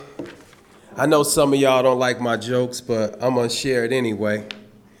I know some of y'all don't like my jokes, but I'm going to share it anyway.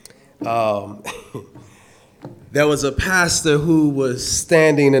 Um, there was a pastor who was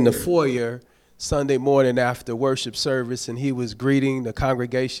standing in the foyer Sunday morning after worship service, and he was greeting the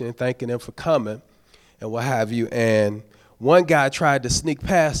congregation and thanking them for coming and what have you. And one guy tried to sneak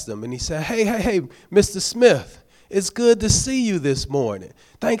past him, and he said, hey, Mr. Smith, it's good to see you this morning.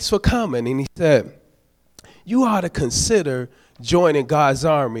 Thanks for coming. And he said, you ought to consider joining God's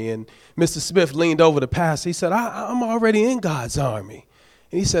army. And Mr. Smith leaned over the pastor. He said, I'm already in God's army.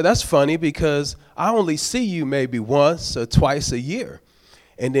 And he said, that's funny because I only see you maybe once or twice a year.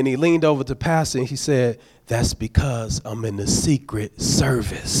 And then he leaned over to the pastor and he said, that's because I'm in the secret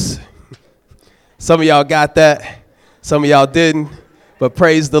service. Some of y'all got that. Some of y'all didn't. But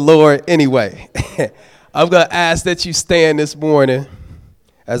praise the Lord anyway. I'm going to ask that you stand this morning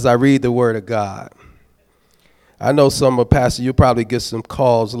as I read the word of God. I know some of Pastor, you'll probably get some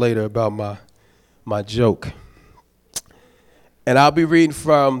calls later about my joke. And I'll be reading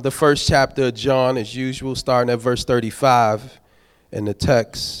from the first chapter of John, as usual, starting at verse 35. And the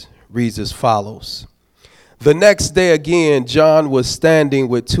text reads as follows. The next day again, John was standing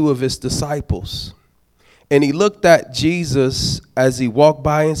with two of his disciples. And he looked at Jesus as he walked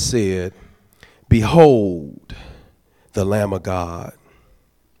by and said, behold, the Lamb of God.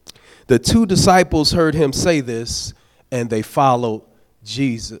 The two disciples heard him say this, and they followed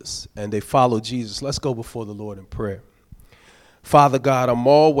Jesus. Let's go before the Lord in prayer. Father God, I'm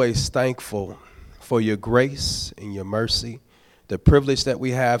always thankful for your grace and your mercy, the privilege that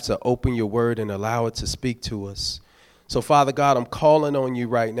we have to open your word and allow it to speak to us. So, Father God, I'm calling on you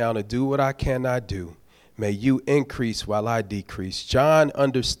right now to do what I cannot do. May you increase while I decrease. John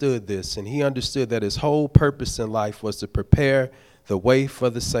understood this, and he understood that his whole purpose in life was to prepare the way for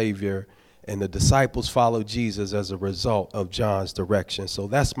the Savior, and the disciples followed Jesus as a result of John's direction. So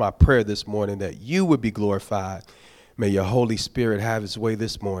that's my prayer this morning, that you would be glorified. May your Holy Spirit have his way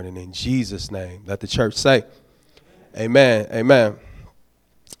this morning. In Jesus' name, let the church say, amen, amen.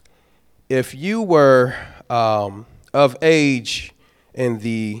 If you were of age in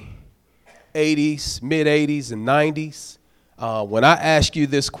the 80s, mid-80s and 90s, when I ask you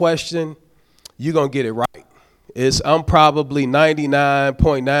this question, you're going to get it right. I'm probably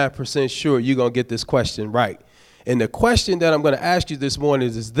 99.9% sure you're going to get this question right. And the question that I'm going to ask you this morning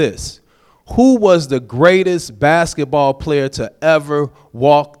is this. Who was the greatest basketball player to ever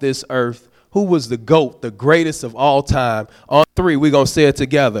walk this earth? Who was the GOAT, the greatest of all time? On three, we're going to say it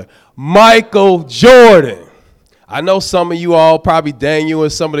together. Michael Jordan. I know some of you all, probably Daniel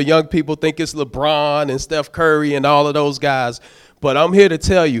and some of the young people, think it's LeBron and Steph Curry and all of those guys. But I'm here to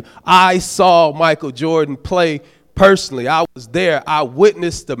tell you, I saw Michael Jordan play personally. I was there. I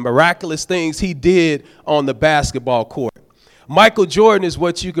witnessed the miraculous things he did on the basketball court. Michael Jordan is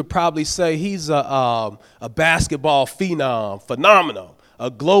what you could probably say he's a basketball phenomenal, a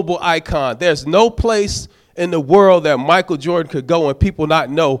global icon. There's no place in the world that Michael Jordan could go and people not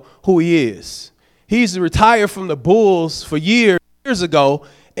know who he is. He's retired from the Bulls for years ago,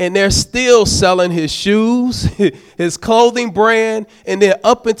 and they're still selling his shoes, his clothing brand. And then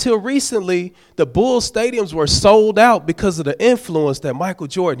up until recently, the Bulls stadiums were sold out because of the influence that Michael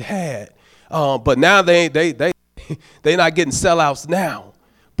Jordan had. But now they're not getting sellouts now,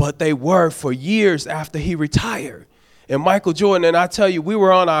 but they were for years after he retired. And Michael Jordan, and I tell you, we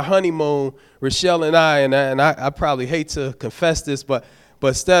were on our honeymoon, Rochelle and I probably hate to confess this, but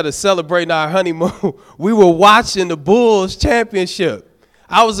instead of celebrating our honeymoon, we were watching the Bulls championship.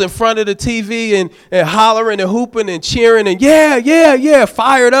 I was in front of the TV and hollering and hooping and cheering and yeah,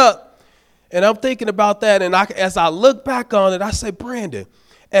 fired up. And I'm thinking about that. And as I look back on it, I say, Brandon,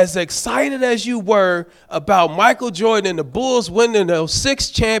 as excited as you were about Michael Jordan and the Bulls winning those 6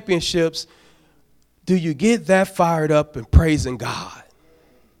 championships, do you get that fired up and praising God?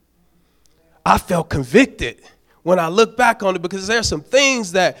 I felt convicted when I look back on it, because there's some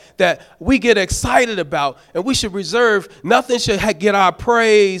things that we get excited about, and we should reserve. Nothing should get our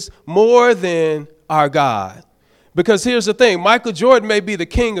praise more than our God. Because here's the thing, Michael Jordan may be the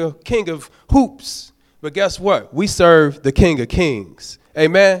king of hoops, but guess what? We serve the King of Kings.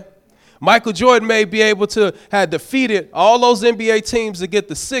 Amen. Michael Jordan may be able to have defeated all those NBA teams to get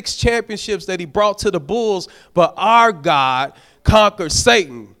the 6 championships that he brought to the Bulls, but our God conquered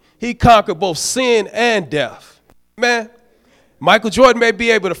Satan. He conquered both sin and death. Man, Michael Jordan may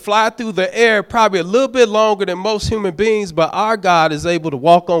be able to fly through the air probably a little bit longer than most human beings, but our God is able to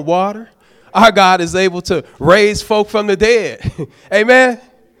walk on water. Our God is able to raise folk from the dead. Amen.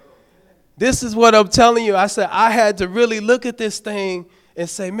 This is what I'm telling you. I said I had to really look at this thing and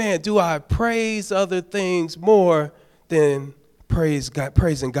say, man, do I praise other things more than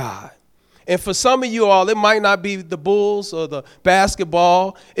praising God? And for some of you all, it might not be the Bulls or the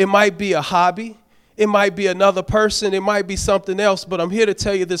basketball. It might be a hobby. It might be another person. It might be something else. But I'm here to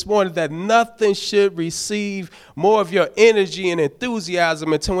tell you this morning that nothing should receive more of your energy and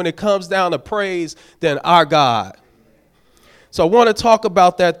enthusiasm until when it comes down to praise than our God. So I want to talk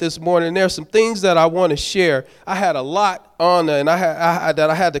about that this morning. There's some things that I want to share. I had a lot on there, and I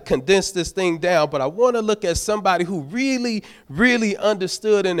had to condense this thing down. But I want to look at somebody who really, really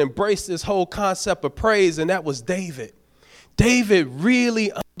understood and embraced this whole concept of praise, and that was David. David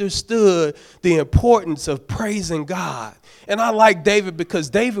really understood the importance of praising God. And I like David because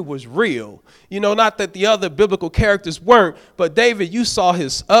David was real. You know, not that the other biblical characters weren't, but David, you saw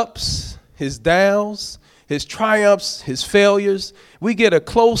his ups, his downs, his triumphs, his failures. We get a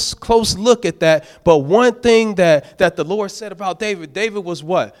close look at that. But one thing that the Lord said about David, David was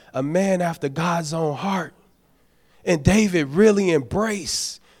what? A man after God's own heart. And David really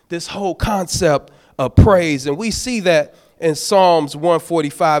embraced this whole concept of praise. And we see that in Psalms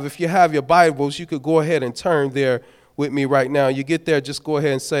 145. If you have your Bibles, you could go ahead and turn there with me right now. You get there, just go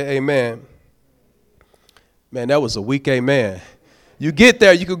ahead and say amen. Man, that was a weak amen. You get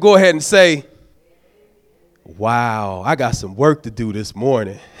there, you could go ahead and say, wow, I got some work to do this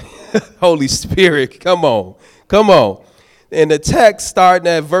morning. Holy Spirit, come on, come on. And the text starting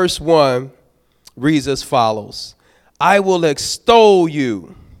at verse 1 reads as follows. I will extol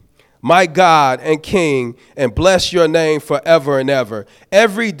you, my God and King, and bless your name forever and ever.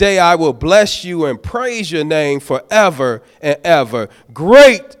 Every day I will bless you and praise your name forever and ever.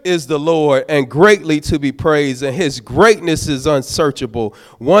 Great is the Lord and greatly to be praised, and his greatness is unsearchable.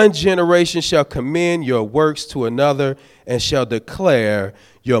 One generation shall commend your works to another and shall declare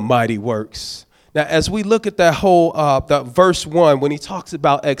your mighty works. Now, as we look at that whole that verse 1, when he talks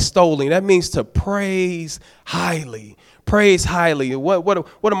about extolling, that means to praise highly. Praise highly. What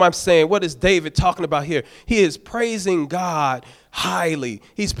am I saying? What is David talking about here? He is praising God highly.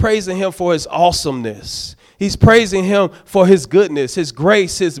 He's praising him for his awesomeness. He's praising him for his goodness, his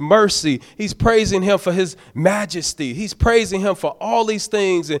grace, his mercy. He's praising him for his majesty. He's praising him for all these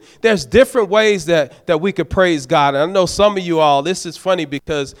things. And there's different ways that we could praise God. And I know some of you all, this is funny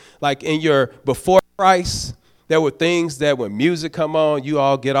because like in your before Christ, there were things that when music come on, you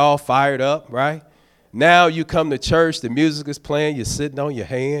all get all fired up, right? Now you come to church, the music is playing, you're sitting on your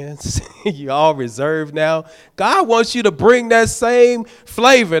hands, you're all reserved now. God wants you to bring that same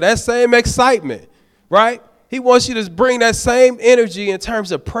flavor, that same excitement, right? He wants you to bring that same energy in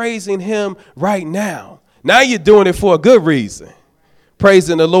terms of praising him right now. Now you're doing it for a good reason,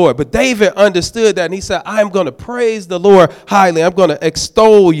 praising the Lord. But David understood that, and he said, I'm going to praise the Lord highly. I'm going to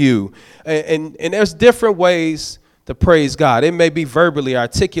extol you. And there's different ways to praise God. It may be verbally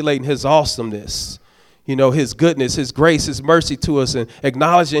articulating his awesomeness, you know, his goodness, his grace, his mercy to us, and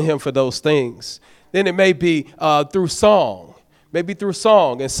acknowledging him for those things. Then it may be through song, maybe through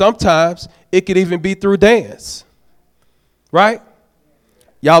song. And sometimes it could even be through dance, right?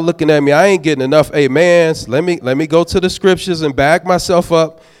 Y'all looking at me, I ain't getting enough amens. Let me go to the scriptures and back myself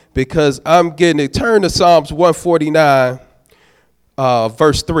up because I'm getting it. Turn to Psalms 149,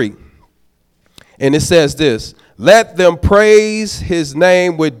 verse 3. And it says this, let them praise his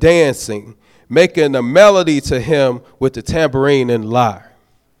name with dancing, making a melody to him with the tambourine and lyre.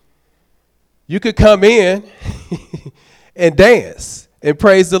 You could come in and dance and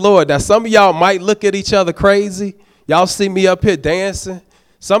praise the Lord. Now, some of y'all might look at each other crazy. Y'all see me up here dancing.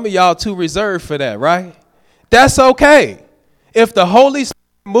 Some of y'all too reserved for that, right? That's okay. If the Holy Spirit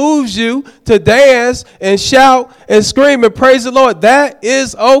moves you to dance and shout and scream and praise the Lord, that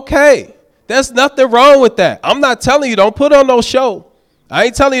is okay. There's nothing wrong with that. I'm not telling you don't put on no show. I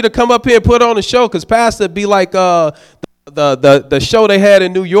ain't telling you to come up here and put on a show because Pastor be like the show they had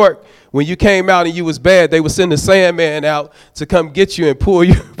in New York when you came out and you was bad. They would send the Sandman out to come get you and pull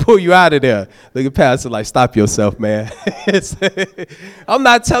you out of there. Look at Pastor like, stop yourself, man. I'm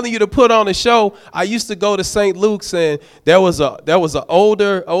not telling you to put on a show. I used to go to St. Luke's and there was an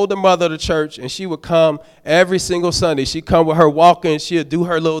older mother of the church, and she would come every single Sunday. She'd come with her walking, she'd do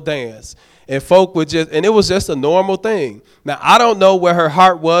her little dance. And folk would and it was just a normal thing. Now, I don't know where her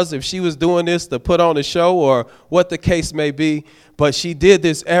heart was, if she was doing this to put on a show or what the case may be, but she did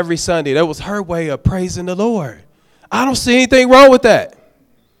this every Sunday. That was her way of praising the Lord. I don't see anything wrong with that.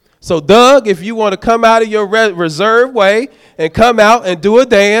 So, Doug, if you want to come out of your reserved way and come out and do a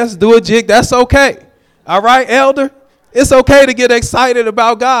dance, do a jig, that's okay. All right, Elder? It's okay to get excited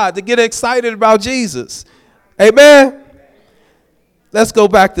about God, to get excited about Jesus. Amen? Let's go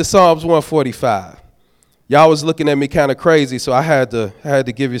back to Psalms 145. Y'all was looking at me kind of crazy, so I had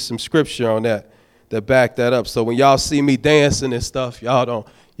to give you some scripture on that back that up. So when y'all see me dancing and stuff, y'all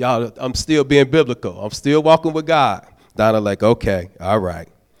Y'all, I'm still being biblical. I'm still walking with God. Donna like, okay, all right.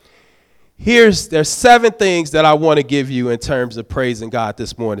 There's 7 things that I want to give you in terms of praising God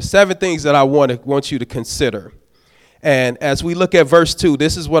this morning. 7 things that I want you to consider. And as we look at verse 2,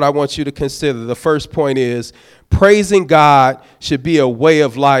 this is what I want you to consider. The first point is praising God should be a way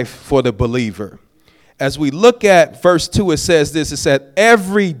of life for the believer. As we look at verse 2, it says this. It said,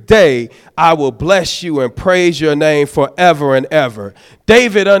 every day I will bless you and praise your name forever and ever.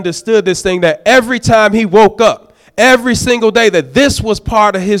 David understood this thing that every time he woke up, every single day, that this was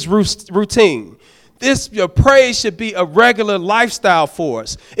part of his routine. Your praise should be a regular lifestyle for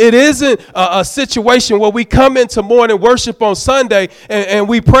us. It isn't a situation where we come into morning worship on Sunday and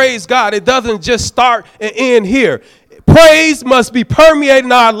we praise God. It doesn't just start and end here. Praise must be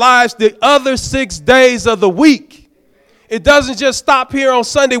permeating our lives the other 6 days of the week. It doesn't just stop here on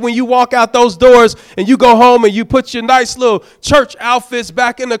Sunday when you walk out those doors and you go home and you put your nice little church outfits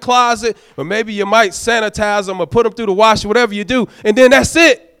back in the closet, or maybe you might sanitize them or put them through the washer, whatever you do, and then that's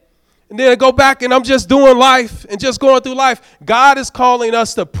it. And then I go back and I'm just doing life and just going through life. God is calling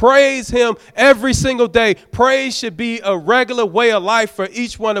us to praise him every single day. Praise should be a regular way of life for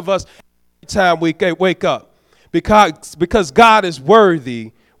each one of us every time we wake up. Because God is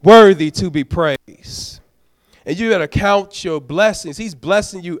worthy to be praised. And you got to count your blessings. He's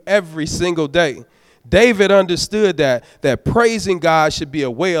blessing you every single day. David understood that praising God should be a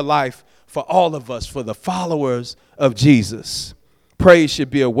way of life for all of us, for the followers of Jesus. Praise should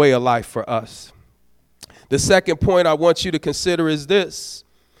be a way of life for us. The second point I want you to consider is this,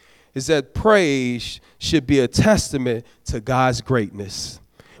 is that praise should be a testament to God's greatness.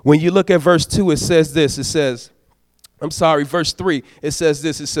 When you look at verse 2, it says this. Verse 3, it says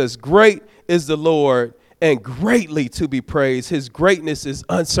this. It says, great is the Lord and greatly to be praised. His greatness is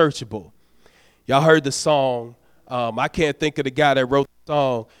unsearchable. Y'all heard the song. I can't think of the guy that wrote the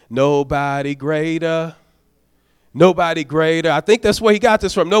song, Nobody Greater. Nobody greater. I think that's where he got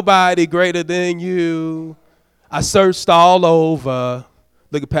this from. Nobody greater than you. I searched all over.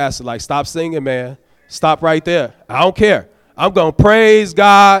 Look at Pastor like, stop singing, man. Stop right there. I don't care. I'm going to praise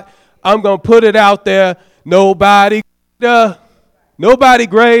God. I'm going to put it out there. Nobody greater. Nobody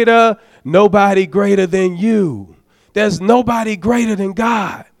greater. Nobody greater than you. There's nobody greater than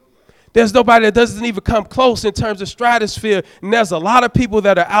God. There's nobody that doesn't even come close in terms of stratosphere. And there's a lot of people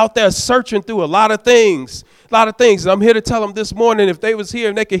that are out there searching through a lot of things. And I'm here to tell them this morning, if they was here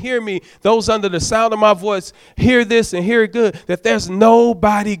and they could hear me, those under the sound of my voice, hear this and hear it good, that there's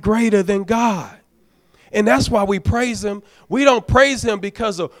nobody greater than God. And that's why we praise him. We don't praise him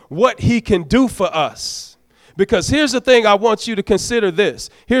because of what he can do for us. Because here's the thing, I want you to consider this.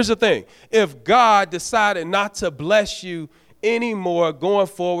 Here's the thing. If God decided not to bless you anymore going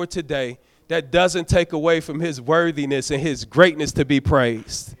forward today, that doesn't take away from his worthiness and his greatness to be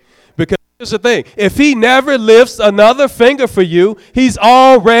praised. Because here's the thing, if he never lifts another finger for you, he's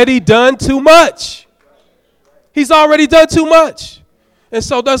already done too much. He's already done too much. And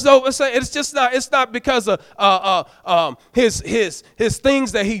so it's not because of his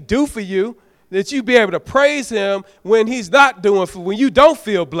things that he do for you that you be able to praise him when he's not doing when you don't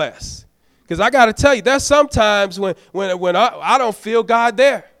feel blessed. Because I got to tell you, there's sometimes when I don't feel God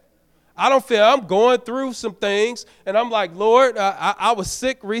there. I'm going through some things, and I'm like, Lord, I was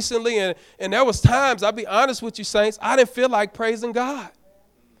sick recently, and there was times, I'll be honest with you, saints, I didn't feel like praising God.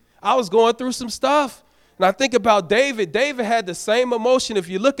 I was going through some stuff. And I think about David. David had the same emotion. If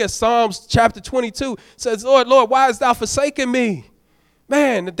you look at Psalms chapter 22, it says, Lord, why hast thou forsaken me?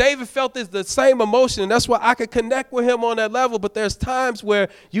 Man, David felt the same emotion, and that's why I could connect with him on that level. But there's times where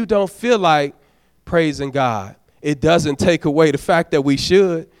you don't feel like praising God. It doesn't take away the fact that we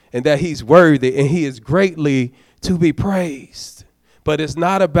should and that he's worthy and he is greatly to be praised. But it's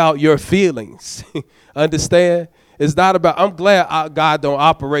not about your feelings. Understand? It's not about, I'm glad God don't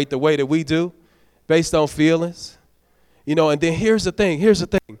operate the way that we do based on feelings. And then here's the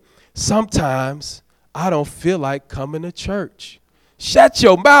thing. Sometimes I don't feel like coming to church. Shut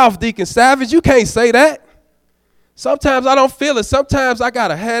your mouth, Deacon Savage. You can't say that. Sometimes I don't feel it. Sometimes I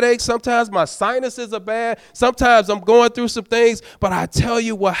got a headache. Sometimes my sinuses are bad. Sometimes I'm going through some things. But I tell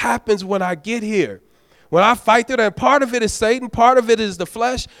you what happens when I get here. When I fight through that, and part of it is Satan, part of it is the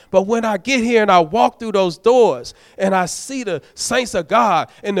flesh. But when I get here and I walk through those doors and I see the saints of God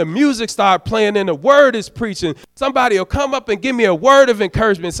and the music start playing and the word is preaching, somebody will come up and give me a word of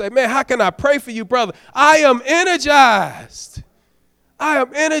encouragement and say, man, how can I pray for you, brother? I am energized.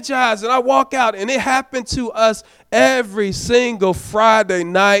 And I walk out, and it happened to us every single Friday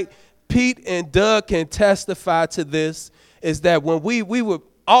night. Pete and Doug can testify to this, is that when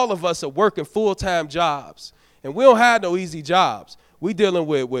all of us are working full-time jobs, and we don't have no easy jobs. We dealing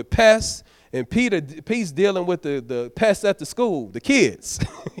with pests, and Pete's dealing with the pests at the school, the kids.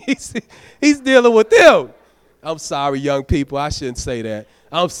 he's dealing with them. I'm sorry, young people. I shouldn't say that.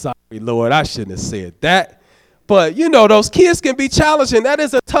 I'm sorry, Lord. I shouldn't have said that. But, those kids can be challenging. That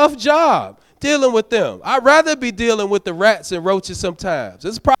is a tough job, dealing with them. I'd rather be dealing with the rats and roaches sometimes.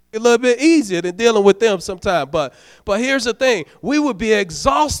 It's probably a little bit easier than dealing with them sometimes. But here's the thing. We would be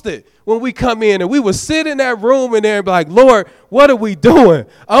exhausted when we come in, and we would sit in that room in there and be like, Lord, what are we doing?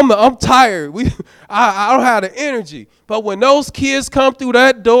 I'm tired. I don't have the energy. But when those kids come through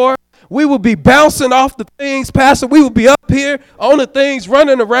that door, we would be bouncing off the things, Pastor. We would be up here on the things,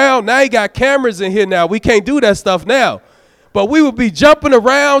 running around. Now you got cameras in here now. We can't do that stuff now. But we would be jumping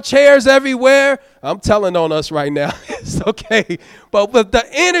around, chairs everywhere. I'm telling on us right now. It's okay. But the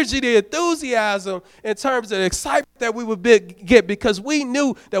energy, the enthusiasm in terms of the excitement that we would get, because we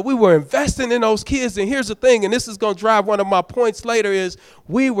knew that we were investing in those kids. And here's the thing, and this is going to drive one of my points later, is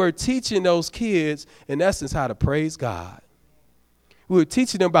we were teaching those kids, in essence, how to praise God. We were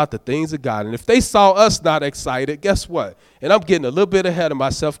teaching them about the things of God. And if they saw us not excited, guess what? And I'm getting a little bit ahead of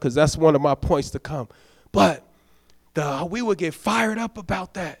myself because that's one of my points to come. But we would get fired up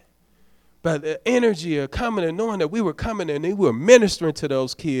about that. But the energy of coming and knowing that we were coming and we were ministering to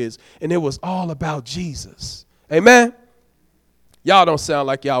those kids, and it was all about Jesus. Amen? Y'all don't sound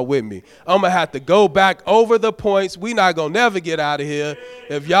like y'all with me. I'm going to have to go back over the points. We not going to never get out of here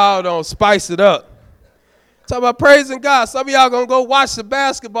if y'all don't spice it up. Talking about praising God. Some of y'all going to go watch the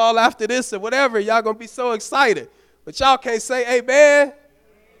basketball after this or whatever. Y'all going to be so excited. But y'all can't say amen.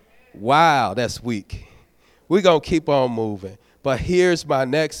 Wow, that's weak. We're going to keep on moving. But here's my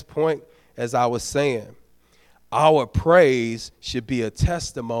next point. As I was saying, our praise should be a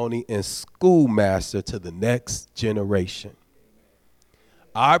testimony and schoolmaster to the next generation.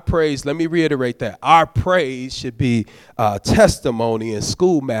 Our praise, let me reiterate that. Our praise should be a testimony and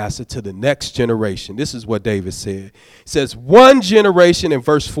schoolmaster to the next generation. This is what David said. He says, one generation, in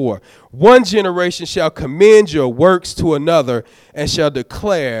verse 4, one generation shall commend your works to another and shall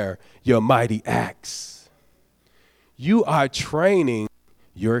declare your mighty acts. You are training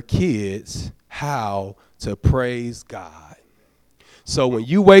your kids how to praise God. So when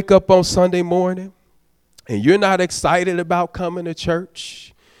you wake up on Sunday morning, and you're not excited about coming to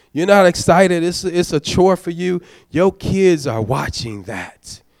church, you're not excited, it's a chore for you, your kids are watching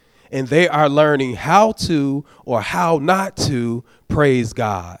that. And they are learning how to or how not to praise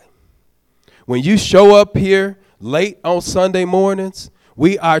God. When you show up here late on Sunday mornings,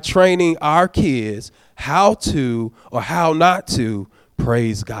 we are training our kids how to or how not to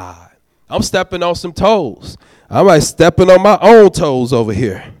praise God. I'm stepping on some toes. I'm like stepping on my own toes over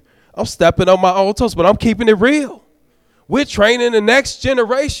here. I'm stepping on my own toes, but I'm keeping it real. We're training the next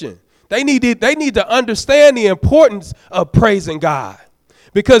generation. They need to understand the importance of praising God,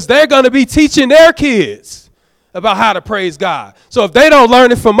 because they're going to be teaching their kids about how to praise God. So if they don't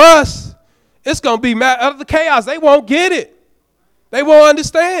learn it from us, it's going to be out of the chaos. They won't get it. They won't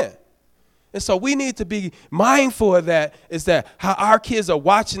understand. And so we need to be mindful of that, is that how our kids are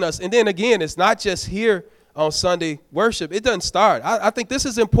watching us. And then again, it's not just here on Sunday worship. It doesn't start. I think this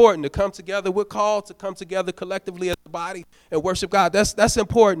is important to come together. We're called to come together collectively as a body and worship God. That's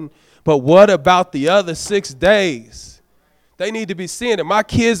important. But what about the other 6 days? They need to be seeing it. My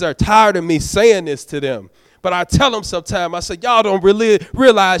kids are tired of me saying this to them. But I tell them sometimes, I say, y'all don't really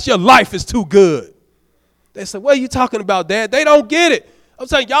realize your life is too good. They say, what are you talking about, Dad? They don't get it. I'm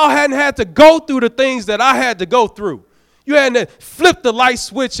saying y'all hadn't had to go through the things that I had to go through. You hadn't to flip the light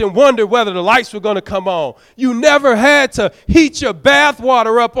switch and wonder whether the lights were going to come on. You never had to heat your bath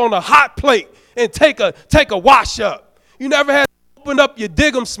water up on a hot plate and take a wash up. You never had to open up your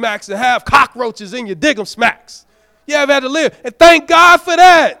Dig-'em Smacks and have cockroaches in your Dig-'em Smacks. You ever had to live. And thank God for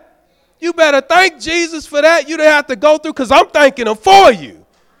that. You better thank Jesus for that. You didn't have to go through, because I'm thanking him for you.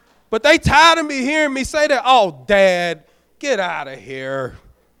 But they tired of me hearing me say that. Oh, Dad, get out of here.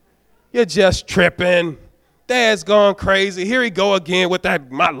 You're just tripping. Dad's gone crazy. Here he go again with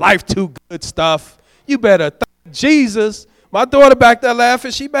that my life too good stuff. You better thank Jesus. My daughter back there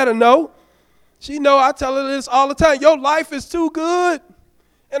laughing. She better know. She know I tell her this all the time. Your life is too good.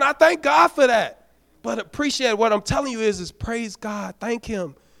 And I thank God for that. But appreciate what I'm telling you is praise God. Thank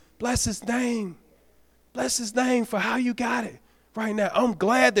him. Bless his name. Bless his name for how you got it right now. I'm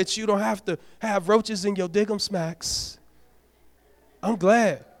glad that you don't have to have roaches in your Dig-'em Smacks. I'm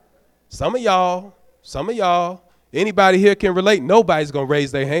glad. Some of y'all, anybody here can relate. Nobody's going to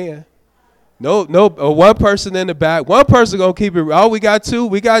raise their hand. No, one person in the back. One person going to keep it. Oh, we got two.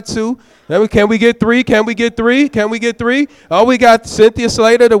 Can we get three? Oh, we got Cynthia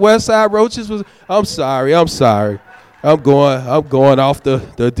Slater, the West Side Roaches. I'm sorry. I'm going off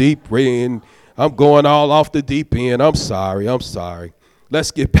the deep end. I'm going all off the deep end. I'm sorry.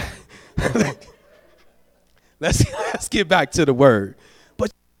 Let's get back. let's get back to the word.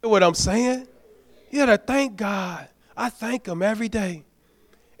 But you know what I'm saying? You gotta thank God. I thank him every day.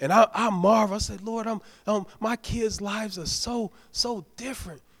 And I marvel. I say, Lord, my kids' lives are so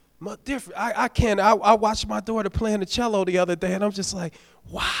different. Different. I watched my daughter playing the cello the other day, and I'm just like,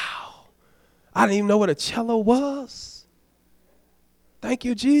 wow. I didn't even know what a cello was. Thank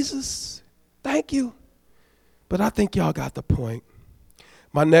you, Jesus. Thank you. But I think y'all got the point.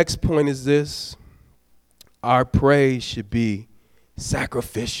 My next point is this. Our praise should be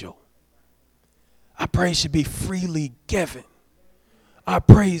sacrificial. Our praise should be freely given. Our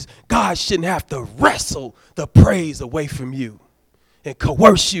praise, God shouldn't have to wrestle the praise away from you and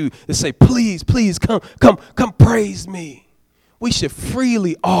coerce you and say, please, come praise me. We should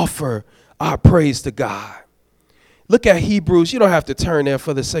freely offer our praise to God. Look at Hebrews. You don't have to turn there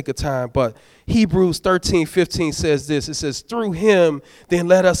for the sake of time, but Hebrews 13:15 says this. It says, through him, then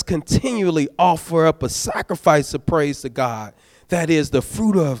let us continually offer up a sacrifice of praise to God. That is the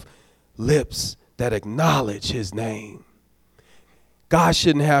fruit of lips that acknowledge his name. God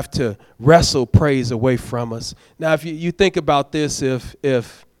shouldn't have to wrestle praise away from us. Now, if you think about this, if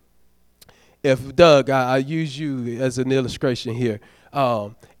Doug, I use you as an illustration here.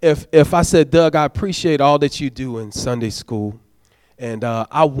 If I said, Doug, I appreciate all that you do in Sunday school, and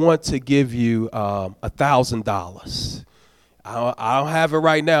I want to give you $1,000. I don't have it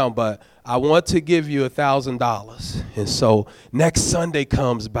right now, but I want to give you $1,000. And so next Sunday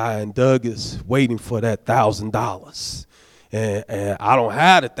comes by, and Doug is waiting for that $1,000. And I don't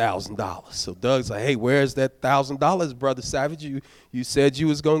have $1,000. So Doug's like, hey, where's that $1,000, Brother Savage? You said you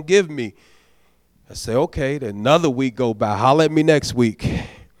was going to give me. I say, okay, then another week go by. Holler at me next week.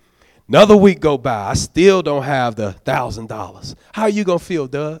 Another week go by. I still don't have the $1,000. How are you going to feel,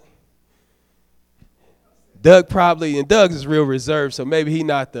 Doug? Doug Doug is real reserved, so maybe he's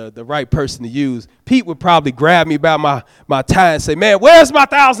not the right person to use. Pete would probably grab me by my tie and say, man, where's my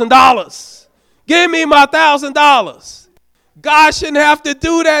 $1,000? Give me my $1,000. God shouldn't have to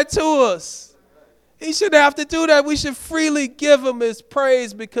do that to us. He shouldn't have to do that. We should freely give him his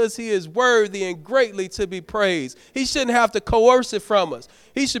praise because he is worthy and greatly to be praised. He shouldn't have to coerce it from us.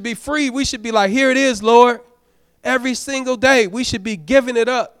 He should be free. We should be like, here it is, Lord. Every single day, we should be giving it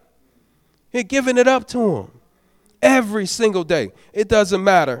up. And giving it up to him. Every single day. It doesn't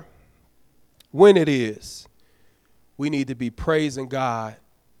matter when it is. We need to be praising God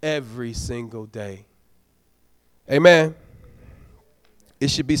every single day. Amen. It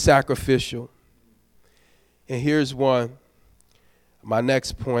should be sacrificial. And here's one. My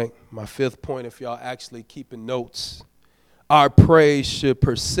next point, my fifth point, if y'all actually keeping notes. Our praise should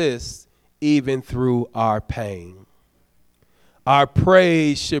persist even through our pain. Our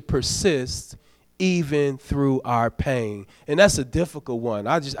praise should persist even through our pain. And that's a difficult one.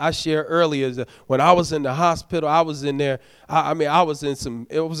 I shared earlier that when I was in the hospital, I was in there. I was in some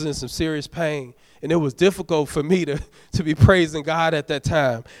serious pain. And it was difficult for me to be praising God at that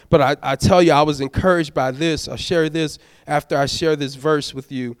time. But I tell you, I was encouraged by this. I'll share this after I share this verse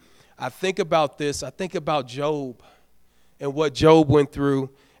with you. I think about this. I think about Job and what Job went through.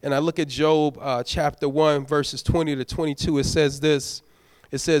 And I look at Job chapter 1, verses 20 to 22. It says this.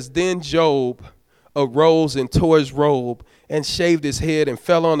 It says, then Job arose and tore his robe and shaved his head and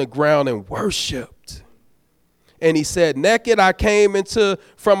fell on the ground and worshiped. And he said, naked I came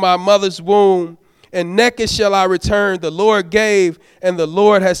from my mother's womb, and naked shall I return. The Lord gave, and the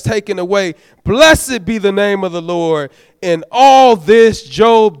Lord has taken away. Blessed be the name of the Lord. In all this,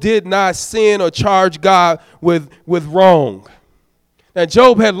 Job did not sin or charge God with wrong. Now,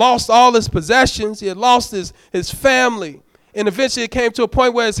 Job had lost all his possessions. He had lost his family. And eventually it came to a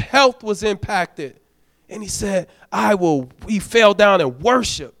point where his health was impacted. And he said, he fell down and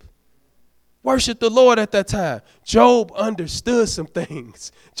worshiped the Lord at that time. Job understood some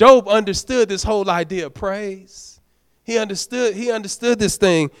things. Job understood this whole idea of praise. He understood this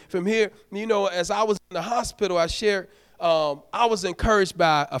thing from here. You know, as I was in the hospital, I shared, I was encouraged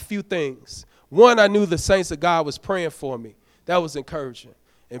by a few things. One, I knew the saints of God was praying for me. That was encouraging.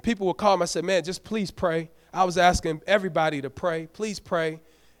 And people would call me. I said, man, just please pray. I was asking everybody to pray. Please pray.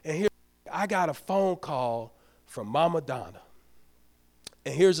 And here I got a phone call from Mama Donna.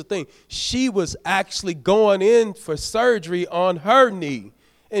 And here's the thing. She was actually going in for surgery on her knee.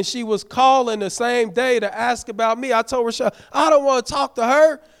 And she was calling the same day to ask about me. I told her, I don't want to talk to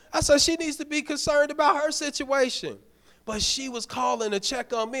her. I said, she needs to be concerned about her situation. But she was calling to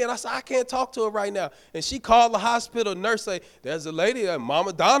check on me. And I said, I can't talk to her right now. And she called the hospital nurse, say, there's a lady,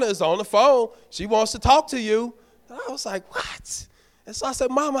 Mama Donna is on the phone. She wants to talk to you. And I was like, what? And so I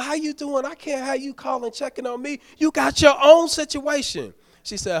said, Mama, how you doing? I can't have you calling, checking on me. You got your own situation.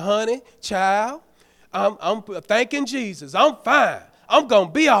 She said, honey, child, I'm thanking Jesus. I'm fine. I'm going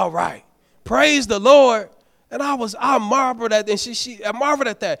to be all right. Praise the Lord. And I marveled at that, and I marveled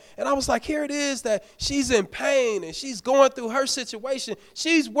at that. And I was like, here it is that she's in pain and she's going through her situation.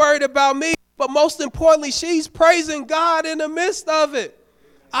 She's worried about me, but most importantly, she's praising God in the midst of it.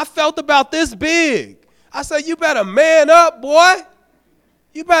 I felt about this big. I said, you better man up, boy.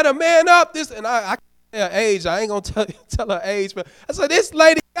 You better man up. And I can't tell her age. I ain't going to tell her age, but I said, this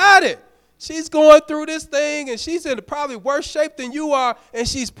lady got it. She's going through this thing, and she's in probably worse shape than you are, and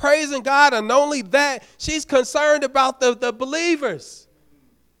she's praising God, and not only that, she's concerned about the believers.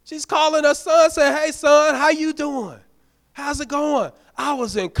 She's calling her son, saying, hey, son, how you doing? How's it going? I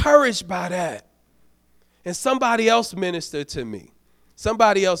was encouraged by that. And somebody else ministered to me.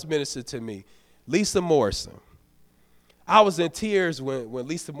 Lisa Morrison. I was in tears when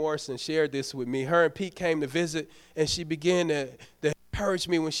Lisa Morrison shared this with me. Her and Pete came to visit, and she began to encourage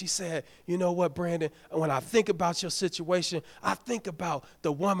me when she said, you know what, Brandon, when I think about your situation, I think about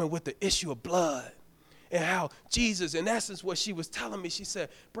the woman with the issue of blood and how Jesus, in essence, what she was telling me, she said,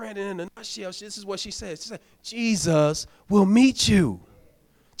 Brandon, in a nutshell, this is what she said. She said, Jesus will meet you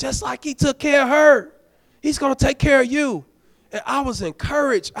just like he took care of her. He's going to take care of you. And I was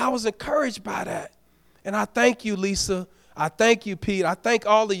encouraged. I was encouraged by that. And I thank you, Lisa. I thank you, Pete. I thank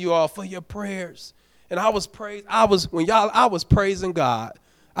all of you all for your prayers. And I was praising God.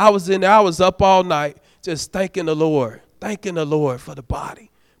 I was in there. I was up all night just thanking the Lord for the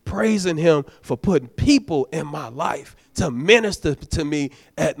body, praising him for putting people in my life to minister to me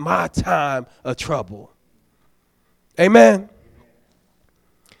at my time of trouble. Amen.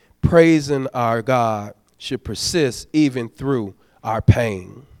 Praising our God should persist even through our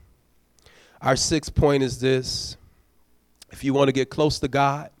pain. Our sixth point is this. If you want to get close to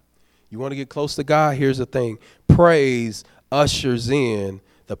God, here's the thing. Praise ushers in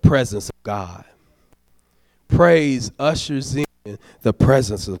the presence of God. Praise ushers in the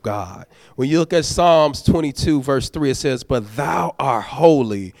presence of God. When you look at Psalms 22, verse 3, it says, but thou art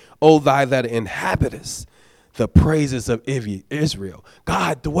holy, O thou that inhabitest the praises of Israel.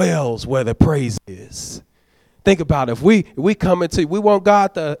 God dwells where the praise is. Think about it. If we come into, we want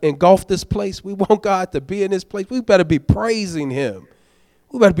God to engulf this place. We want God to be in this place. We better be praising him.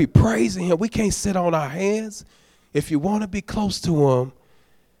 We can't sit on our hands. If you want to be close to him,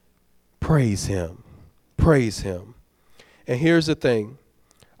 praise him. Praise him. And here's the thing.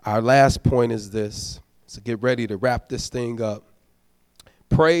 Our last point is this. So get ready to wrap this thing up.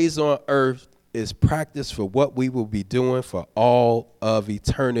 Praise on earth is practice for what we will be doing for all of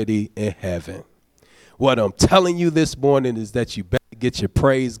eternity in heaven. What I'm telling you this morning is that you better get your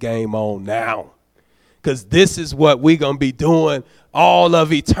praise game on now. Because this is what we're going to be doing all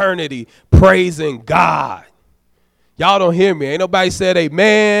of eternity, praising God. Y'all don't hear me. Ain't nobody said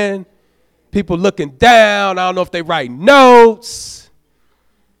amen. People looking down. I don't know if they write notes.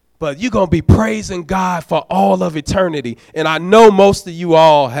 But you're going to be praising God for all of eternity. And I know most of you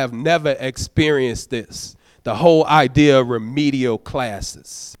all have never experienced this, the whole idea of remedial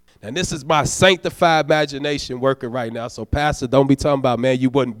classes. And this is my sanctified imagination working right now. So, Pastor, don't be talking about, man, you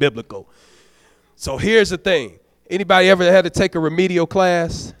wasn't biblical. So here's the thing. Anybody ever had to take a remedial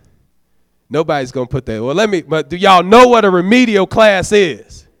class? Nobody's going to put that. But do y'all know what a remedial class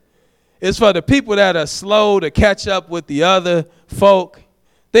is? It's for the people that are slow to catch up with the other folk.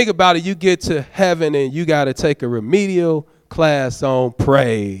 Think about it. You get to heaven and you got to take a remedial class on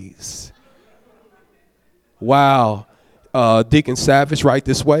praise. Wow. Deacon Savage, right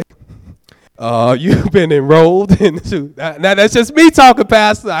this way. You've been enrolled into, now that's just me talking,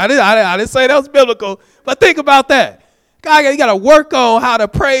 Pastor. I didn't say that was biblical, but think about that. God, you got to work on how to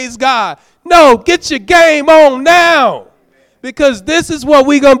praise God. No, get your game on now, because this is what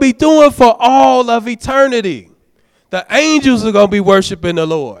we're going to be doing for all of eternity. The angels are going to be worshiping the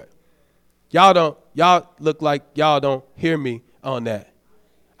Lord. Y'all look like y'all don't hear me on that.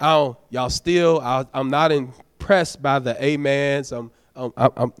 I'm not impressed by the amens. I'm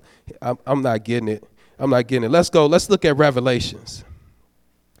not getting it. Let's look at Revelations.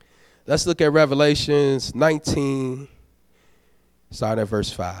 Let's look at Revelations 19, starting at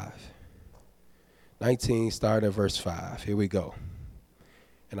verse 5. 19, starting at verse 5. Here we go.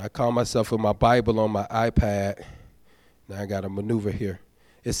 And I call myself with my Bible on my iPad. Now I got to maneuver here.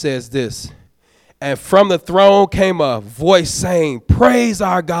 It says this. And from the throne came a voice saying, praise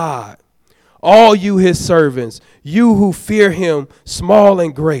our God, all you his servants, you who fear him, small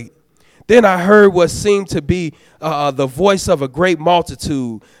and great. Then I heard what seemed to be the voice of a great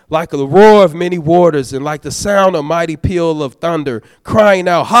multitude, like the roar of many waters and like the sound of mighty peal of thunder, crying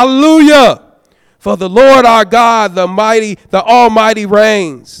out, Hallelujah! For the Lord our God, the Almighty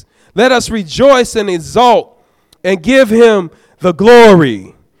reigns. Let us rejoice and exult and give him the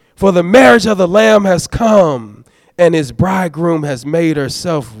glory. For the marriage of the Lamb has come, and his bridegroom has made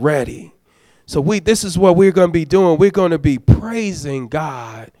herself ready. So this is what we're going to be doing. We're going to be praising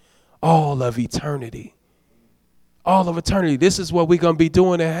God all of eternity. All of eternity. This is what we're going to be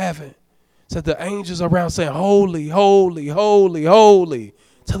doing in heaven. So the angels around saying, holy, holy, holy, holy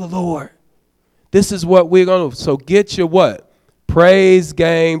to the Lord. This is what we're going to do. So get your what? Praise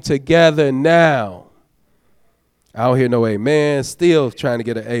game together now. I don't hear no amen. Still trying to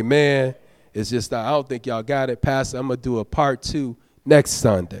get an amen. It's just I don't think y'all got it. Pastor, I'm going to do a part 2 next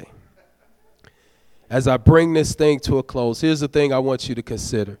Sunday. As I bring this thing to a close, here's the thing I want you to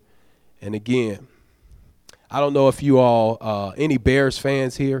consider. And again, I don't know if you all, any Bears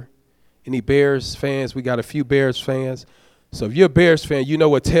fans here? Any Bears fans? We got a few Bears fans. So if you're a Bears fan, you know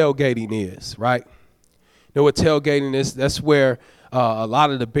what tailgating is, right? You know what tailgating is? That's where a lot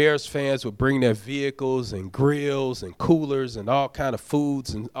of the Bears fans would bring their vehicles and grills and coolers and all kind of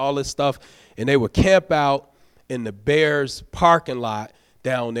foods and all this stuff, and they would camp out in the Bears parking lot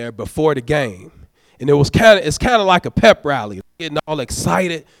down there before the game. And it's kind of like a pep rally, getting all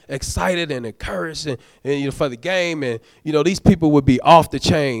excited and encouraged and for the game. And these people would be off the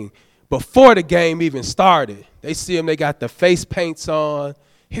chain before the game even started. They see them, they got the face paints on.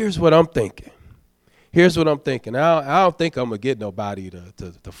 Here's what I'm thinking. I don't think I'm going to get nobody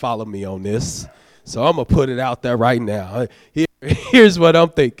to follow me on this. So I'm going to put it out there right now. Here's what I'm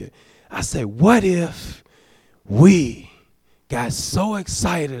thinking. I say, what if we got so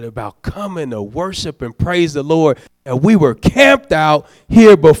excited about coming to worship and praise the Lord, and we were camped out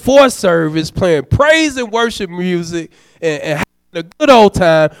here before service playing praise and worship music and having a good old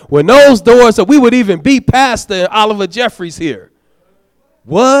time when those doors, so we would even beat Pastor Oliver Jeffries here.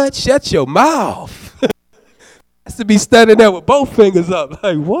 What? Shut your mouth. Has to be standing there with both fingers up.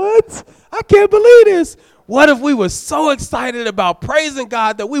 Like, what? I can't believe this. What if we were so excited about praising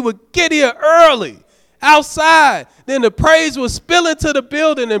God that we would get here early, outside? Then the praise would spill into the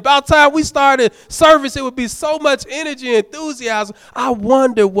building, and by the time we started service, it would be so much energy and enthusiasm. I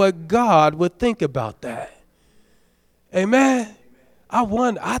wonder what God would think about that. Amen?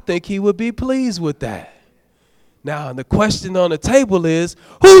 I think he would be pleased with that. Now, the question on the table is,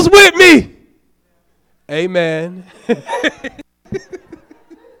 who's with me? Amen.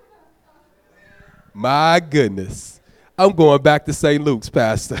 My goodness. I'm going back to St. Luke's,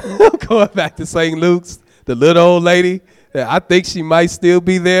 Pastor. I'm going back to St. Luke's. The little old lady, I think she might still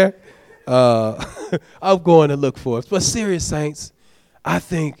be there. I'm going to look for it. But serious, saints, I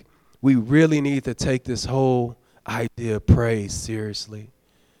think we really need to take this whole idea of praise seriously.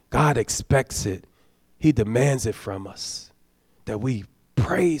 God expects it. He demands it from us, that we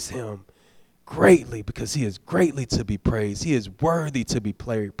praise him greatly, because he is greatly to be praised. He is worthy to be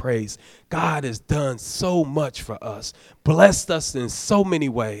praised. God has done so much for us, blessed us in so many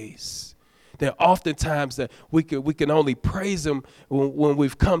ways, that oftentimes that we can only praise him when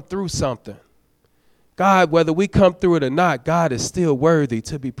we've come through something. God, whether we come through it or not, God is still worthy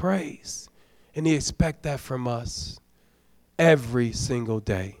to be praised. And he expects that from us every single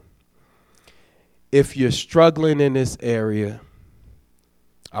day. If you're struggling in this area,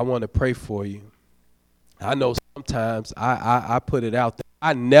 I want to pray for you. I know sometimes I put it out there.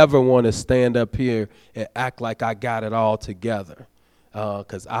 I never want to stand up here and act like I got it all together,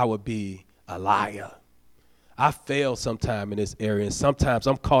 because I would be a liar. I fail sometime in this area, and sometimes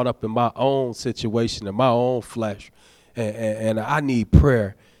I'm caught up in my own situation, in my own flesh, and I need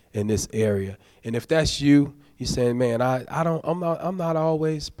prayer in this area. And if that's you, you're saying, man, I'm not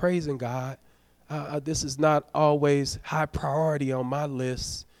always praising God. This is not always high priority on my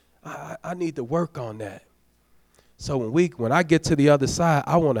list. I need to work on that. So when I get to the other side,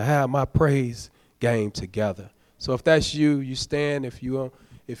 I want to have my praise game together. So if that's you, you stand. If you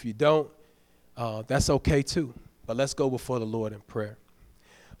don't, that's okay too. But let's go before the Lord in prayer.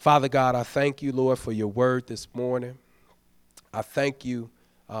 Father God, I thank you, Lord, for your word this morning. I thank you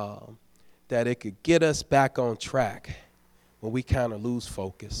that it could get us back on track when we kind of lose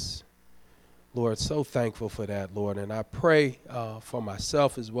focus. Lord, so thankful for that, Lord. And I pray for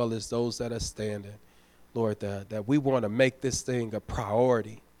myself as well as those that are standing, Lord, that we want to make this thing a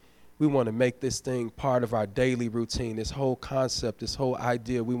priority. We want to make this thing part of our daily routine, this whole concept, this whole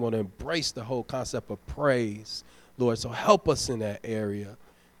idea. We want to embrace the whole concept of praise, Lord. So help us in that area.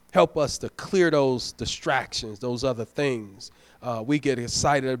 Help us to clear those distractions, those other things. We get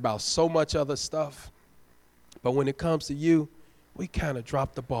excited about so much other stuff, but when it comes to you, we kind of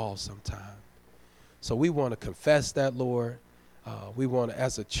drop the ball sometimes. So we want to confess that, Lord. We want to,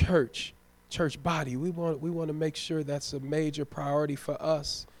 as a church body, we want to make sure that's a major priority for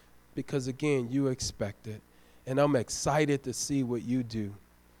us because, again, you expect it. And I'm excited to see what you do,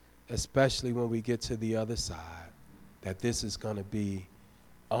 especially when we get to the other side, that this is going to be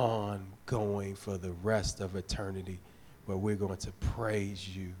ongoing for the rest of eternity, where we're going to praise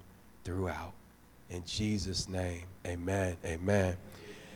you throughout. In Jesus' name, amen, amen.